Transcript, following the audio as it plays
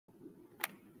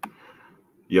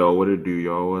Yo, what it do,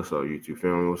 y'all? What's up, YouTube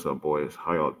family? What's up, boys?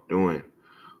 How y'all doing?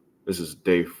 This is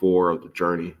day 4 of the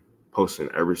journey, posting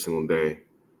every single day.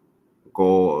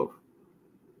 Goal of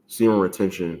semen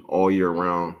retention all year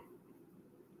round.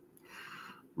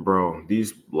 Bro,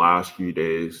 these last few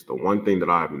days, the one thing that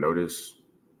I've noticed,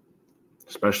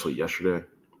 especially yesterday,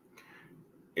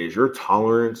 is your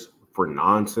tolerance for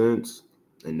nonsense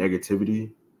and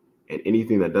negativity and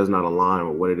anything that does not align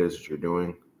with what it is that you're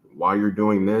doing while you're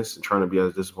doing this and trying to be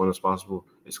as disciplined as possible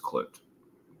is clipped.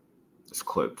 It's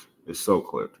clipped. It's so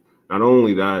clipped. Not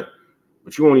only that,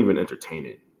 but you won't even entertain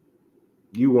it.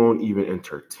 You won't even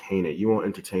entertain it. You won't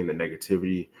entertain the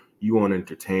negativity. You won't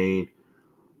entertain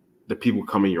the people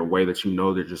coming your way that you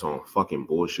know they're just on fucking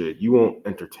bullshit. You won't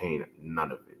entertain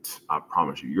none of it. I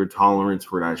promise you. Your tolerance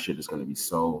for that shit is going to be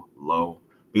so low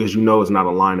because you know it's not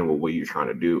aligning with what you're trying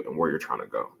to do and where you're trying to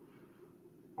go.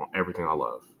 On everything I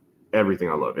love. Everything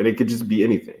I love. And it could just be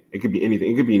anything. It could be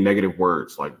anything. It could be negative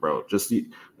words. Like, bro, just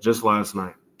last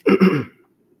night,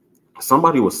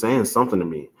 somebody was saying something to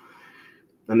me.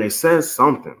 And they said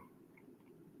something.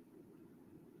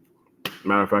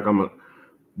 Matter of fact,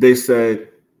 they said,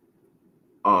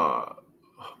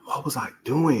 what was I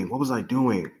doing? What was I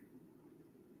doing?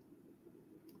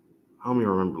 I don't even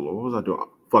remember. What was I doing?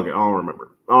 Fuck it. I don't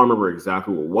remember. I don't remember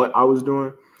exactly what I was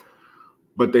doing.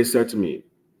 But they said to me,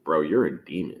 bro, you're a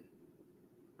demon.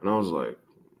 And I was like,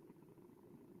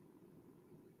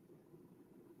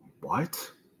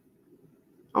 what?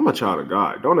 I'm a child of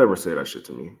God. Don't ever say that shit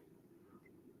to me.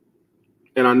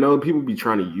 And I know people be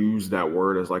trying to use that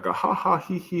word as like a ha ha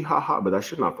he he ha ha, but that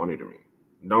shit not funny to me.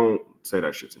 Don't say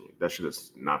that shit to me. That shit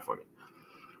is not funny.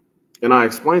 And I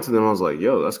explained to them, I was like,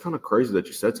 yo, that's kind of crazy that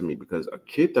you said to me because a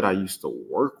kid that I used to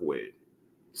work with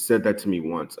said that to me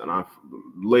once. And I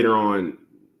later on,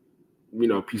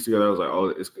 pieced together, I was like,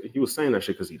 oh, he was saying that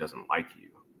shit because he doesn't like you.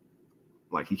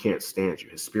 Like, he can't stand you.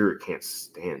 His spirit can't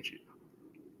stand you.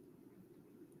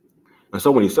 And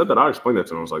so when he said that, I explained that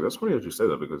to him. I was like, that's funny that you say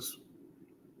that because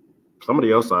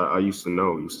somebody else I used to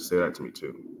know used to say that to me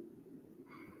too.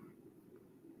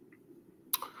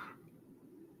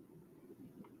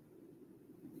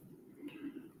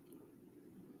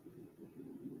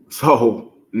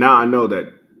 So now I know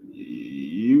that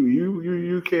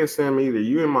you can't stand me either.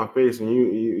 You in my face and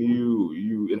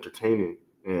you entertaining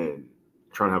and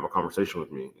trying to have a conversation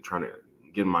with me and trying to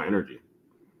get my energy.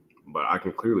 But I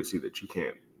can clearly see that you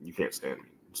can't stand me.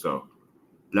 So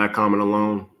that comment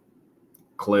alone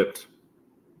clipped.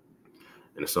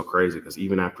 And it's so crazy because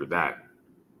even after that,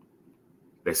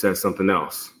 they said something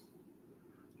else.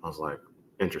 I was like,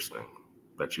 interesting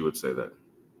that you would say that.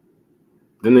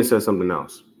 Then they said something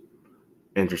else.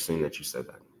 Interesting that you said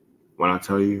that. When I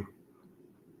tell you,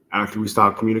 after we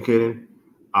stopped communicating,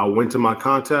 I went to my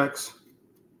contacts,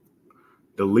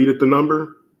 deleted the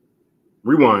number,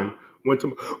 rewind, went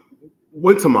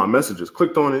to my messages,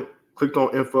 clicked on it, clicked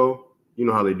on info. You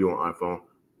know how they do on iPhone.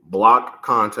 Blocked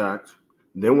contact,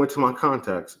 then went to my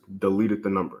contacts, deleted the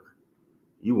number.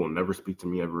 You will never speak to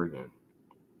me ever again.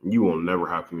 You will never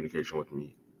have communication with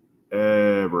me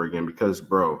ever again because,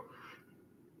 bro,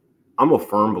 I'm a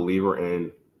firm believer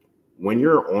in when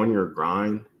you're on your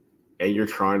grind and you're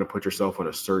trying to put yourself in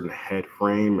a certain head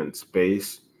frame and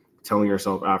space, telling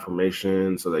yourself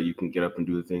affirmations so that you can get up and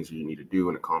do the things that you need to do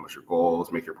and accomplish your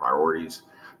goals, make your priorities.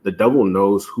 The devil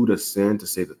knows who to send to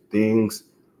say the things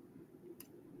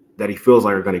that he feels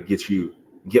like are going to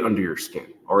get under your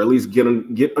skin, or at least get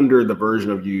under the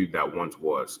version of you that once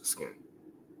was skin.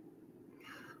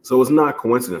 So it's not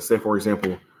coincidence. Say for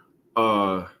example,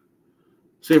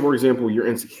 you're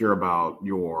insecure about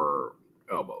your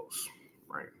elbows,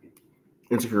 right?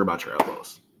 Insecure about your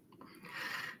elbows.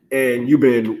 And you've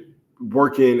been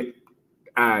working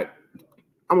at,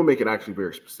 I'm going to make it actually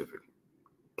very specific.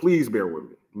 Please bear with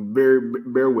me.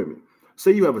 Bear with me.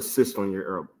 Say you have a cyst on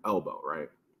your elbow, right?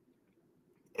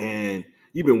 And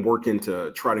you've been working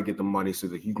to try to get the money so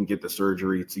that you can get the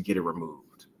surgery to get it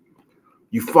removed.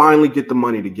 You finally get the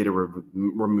money to get it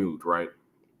removed, right?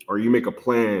 Or you make a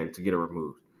plan to get it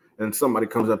removed. And somebody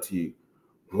comes up to you,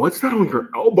 what's that on your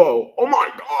elbow? Oh my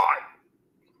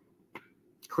God.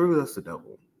 Clearly that's the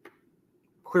devil.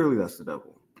 Clearly that's the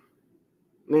devil.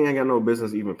 They ain't got no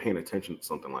business even paying attention to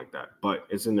something like that. But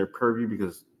it's in their purview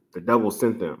because the devil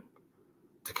sent them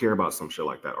to care about some shit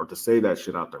like that or to say that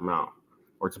shit out their mouth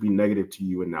or to be negative to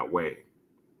you in that way.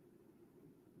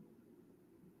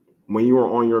 When you are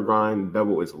on your grind, the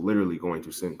devil is literally going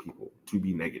to send people to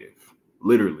be negative.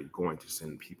 Literally going to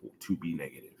send people to be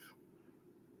negative.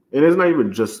 And it's not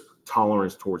even just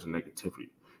tolerance towards negativity.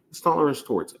 It's tolerance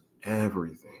towards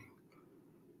everything.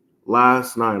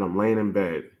 Last night, I'm laying in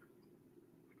bed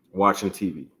watching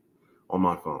TV on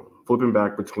my phone, flipping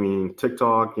back between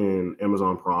TikTok and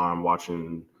Amazon Prime,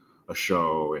 watching a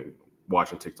show and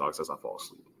watching TikToks as I fall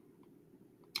asleep.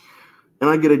 And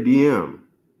I get a DM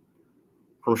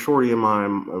from Shorty on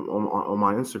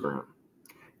my Instagram.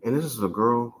 And this is a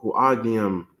girl who I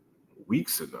DM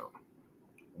weeks ago.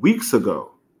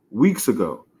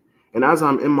 And as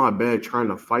I'm in my bed trying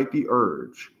to fight the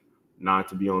urge not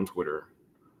to be on Twitter,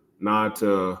 not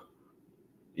to,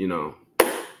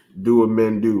 do what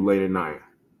men do late at night,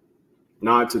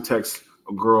 not to text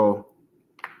a girl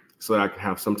so that I can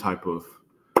have some type of,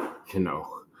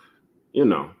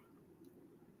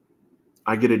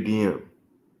 I get a DM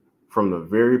from the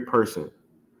very person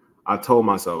I told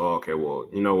myself, oh, okay, well,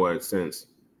 you know what, since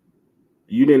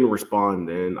you didn't respond,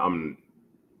 then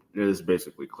it is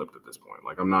basically clipped at this point.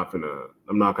 Like I'm not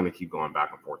gonna keep going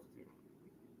back and forth with you.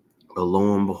 But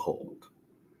lo and behold,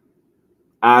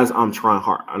 as I'm trying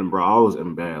hard, and bro, I was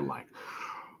in bed like,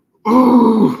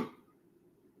 ooh.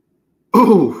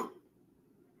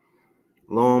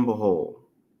 Lo and behold,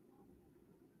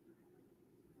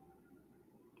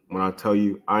 when I tell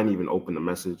you I didn't even open the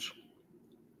message,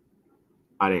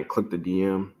 I didn't click the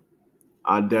DM,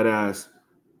 I dead ass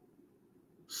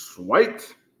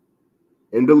swiped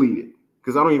and deleted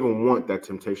because I don't even want that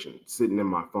temptation sitting in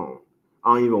my phone.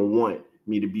 I don't even want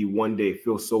me to be one day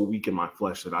feel so weak in my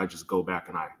flesh that I just go back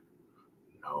and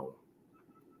no.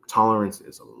 Tolerance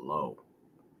is low.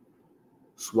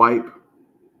 Swipe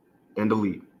and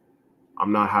delete.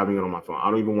 I'm not having it on my phone. I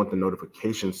don't even want the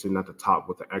notification sitting at the top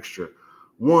with the extra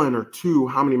 1 or 2.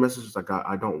 How many messages I got?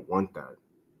 I don't want that.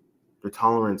 Your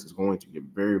tolerance is going to get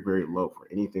very, very low for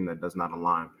anything that does not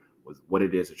align with what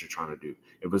it is that you're trying to do.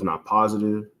 If it's not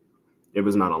positive, if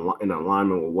it's not in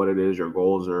alignment with what it is your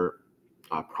goals are,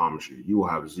 I promise you, you will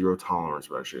have zero tolerance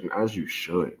for that shit. And as you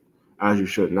should.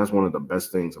 And that's one of the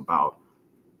best things about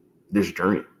this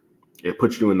journey. It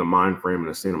puts you in the mind frame and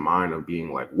a state of mind of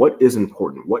being like, what is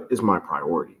important? What is my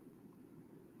priority?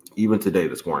 Even today,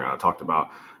 this morning, I talked about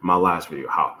in my last video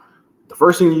how the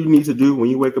first thing you need to do when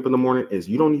you wake up in the morning is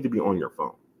you don't need to be on your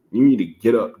phone. You need to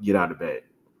get up, get out of bed.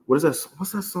 What's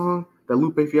that song? That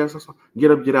Lupe Fiasco song? Get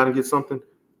up, get out, and get something.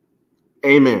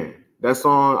 Amen. That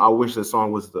song, I wish that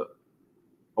song was.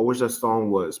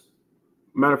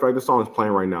 Matter of fact, the song is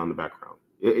playing right now in the background.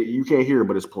 You can't hear it,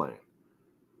 but it's playing.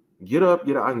 Get up,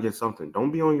 get out, and get something.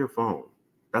 Don't be on your phone.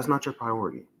 That's not your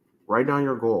priority. Write down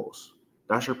your goals.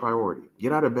 That's your priority.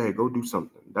 Get out of bed. Go do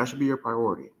something. That should be your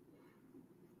priority.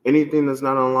 Anything that's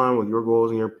not in line with your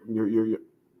goals and your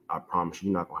I promise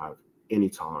you're not going to have any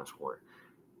tolerance for it.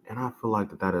 And I feel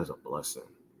like that is a blessing.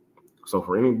 So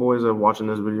for any boys that are watching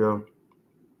this video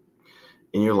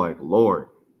and you're like, Lord,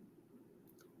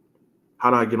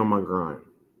 how do I get on my grind?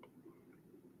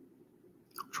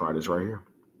 Try this right here.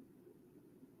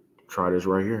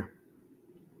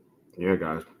 Yeah,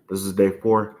 guys, this is day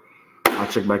 4. I'll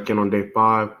check back in on day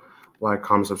 5. Like,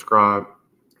 comment, subscribe.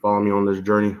 Follow me on this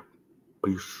journey.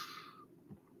 Peace.